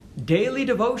Daily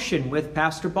Devotion with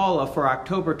Pastor Bala for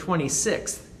October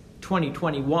 26th,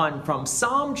 2021 from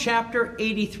Psalm chapter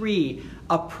 83,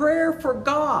 a prayer for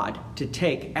God to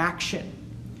take action.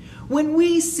 When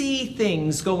we see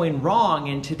things going wrong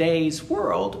in today's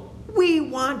world, we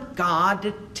want God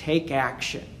to take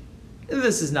action.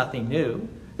 This is nothing new.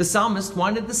 The psalmist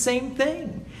wanted the same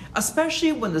thing,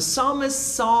 especially when the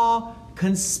psalmist saw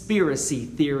conspiracy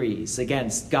theories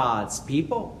against God's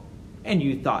people. And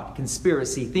you thought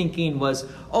conspiracy thinking was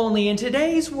only in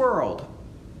today's world.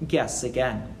 Guess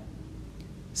again.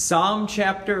 Psalm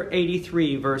chapter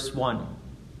 83, verse 1.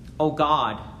 O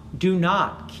God, do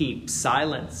not keep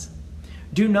silence.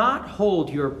 Do not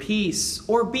hold your peace,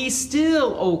 or be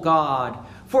still, O God,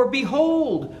 for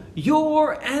behold,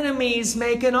 your enemies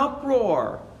make an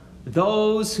uproar.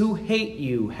 Those who hate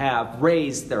you have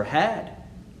raised their head.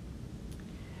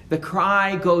 The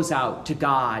cry goes out to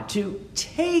God to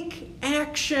take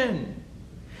action,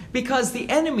 because the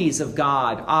enemies of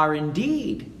God are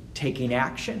indeed taking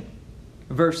action.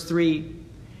 Verse 3,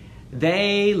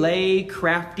 they lay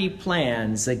crafty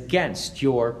plans against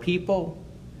your people.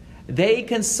 They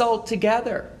consult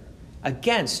together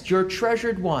against your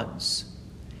treasured ones.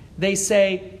 They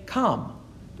say, come,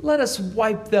 let us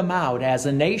wipe them out as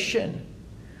a nation.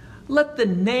 Let the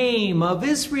name of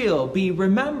Israel be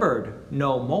remembered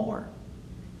no more.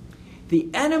 The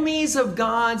enemies of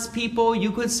God's people,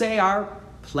 you could say, are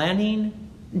planning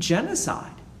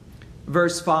genocide.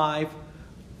 Verse 5,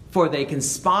 for they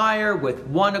conspire with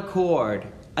one accord.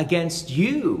 Against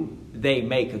you they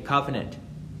make a covenant.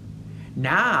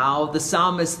 Now the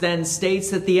psalmist then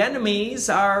states that the enemies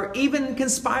are even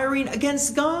conspiring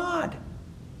against God.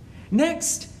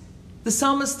 Next, the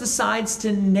psalmist decides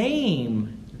to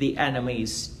name the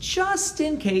enemies, just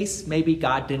in case maybe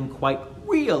God didn't quite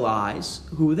realize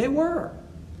who they were.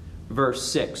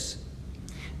 Verse 6,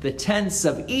 the tents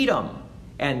of Edom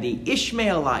and the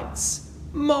Ishmaelites,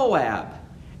 Moab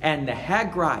and the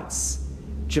Hagrites,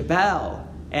 Jebel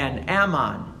and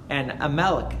Ammon and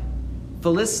Amalek,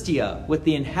 Philistia with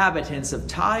the inhabitants of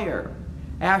Tyre,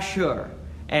 Ashur,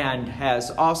 and has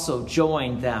also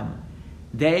joined them.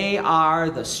 They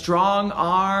are the strong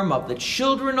arm of the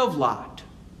children of Lot.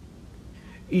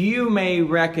 You may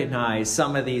recognize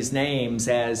some of these names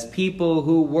as people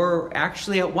who were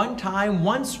actually at one time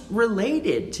once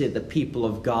related to the people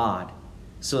of God.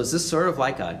 So is this sort of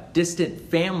like a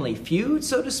distant family feud,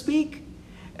 so to speak?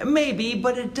 Maybe,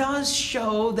 but it does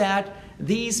show that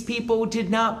these people did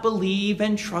not believe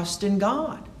and trust in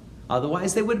God.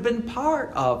 Otherwise, they would have been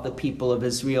part of the people of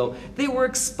Israel. They were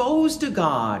exposed to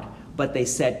God, but they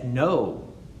said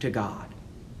no to God.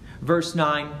 Verse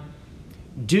 9,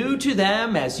 do to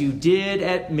them as you did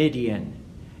at Midian,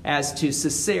 as to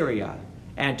Sisera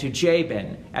and to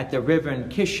Jabin at the river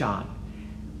Kishon,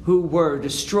 who were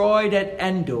destroyed at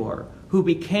Endor, who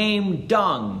became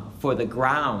dung for the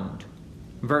ground.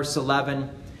 Verse 11,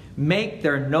 make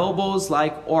their nobles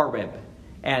like Oreb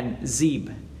and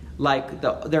Zeb, like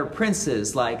their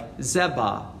princes like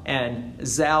Zebah and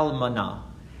Zalmunna,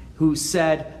 who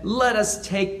said, let us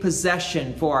take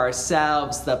possession for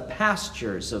ourselves the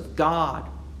pastures of God.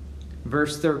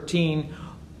 Verse 13,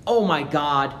 oh my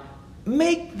God,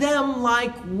 make them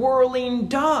like whirling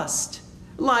dust,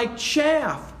 like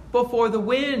chaff before the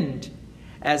wind,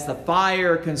 as the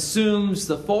fire consumes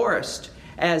the forest,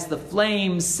 as the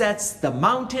flame sets the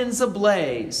mountains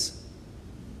ablaze.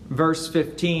 Verse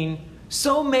 15,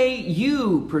 so may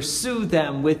you pursue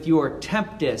them with your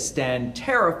tempest and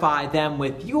terrify them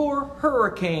with your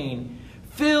hurricane.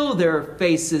 Fill their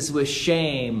faces with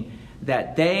shame,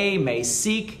 that they may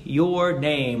seek your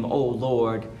name, O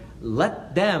Lord.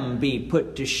 Let them be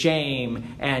put to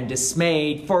shame and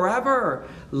dismayed forever.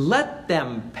 Let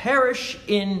them perish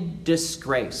in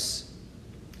disgrace.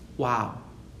 Wow.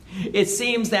 It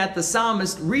seems that the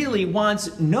psalmist really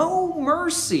wants no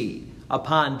mercy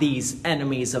upon these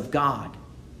enemies of God.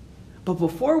 But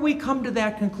before we come to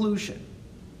that conclusion,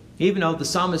 even though the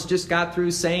psalmist just got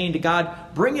through saying to God,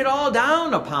 bring it all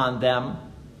down upon them,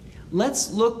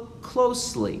 let's look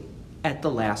closely at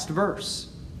the last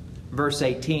verse. Verse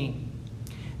 18,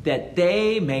 that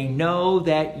they may know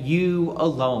that you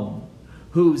alone,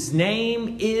 whose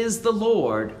name is the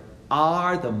Lord,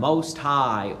 are the Most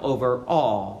High over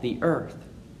all the earth.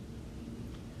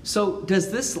 So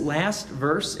does this last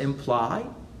verse imply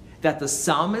that the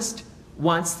psalmist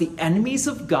wants the enemies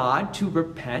of God to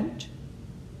repent?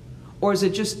 Or is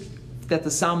it just that the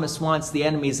psalmist wants the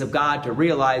enemies of God to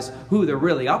realize who they're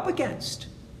really up against?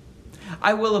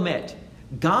 I will admit,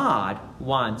 God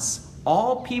wants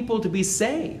all people to be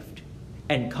saved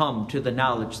and come to the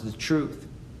knowledge of the truth.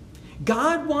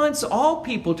 God wants all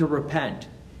people to repent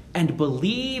and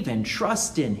believe and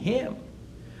trust in Him.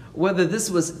 Whether this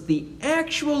was the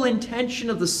actual intention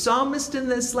of the psalmist in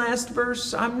this last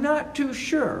verse, I'm not too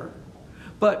sure.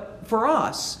 But for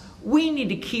us, we need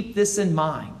to keep this in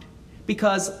mind.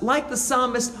 Because like the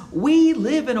psalmist, we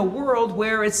live in a world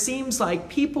where it seems like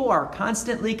people are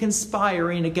constantly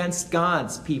conspiring against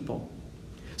God's people.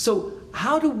 So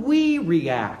how do we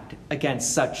react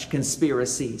against such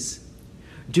conspiracies?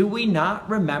 Do we not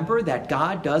remember that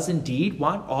God does indeed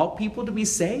want all people to be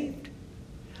saved?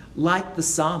 Like the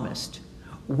psalmist,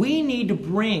 we need to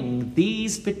bring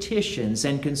these petitions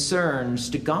and concerns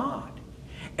to God,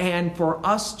 and for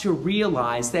us to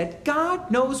realize that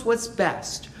God knows what's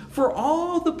best for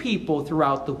all the people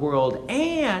throughout the world,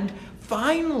 and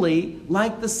finally,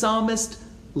 like the psalmist,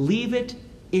 leave it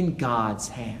in God's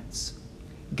hands.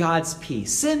 God's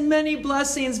peace and many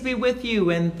blessings be with you,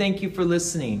 and thank you for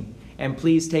listening. And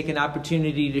please take an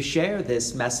opportunity to share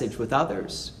this message with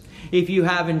others. If you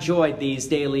have enjoyed these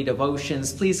daily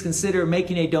devotions, please consider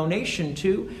making a donation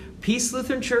to Peace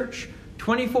Lutheran Church,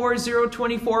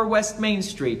 24024 West Main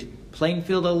Street,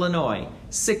 Plainfield, Illinois,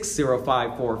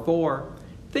 60544.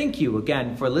 Thank you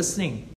again for listening.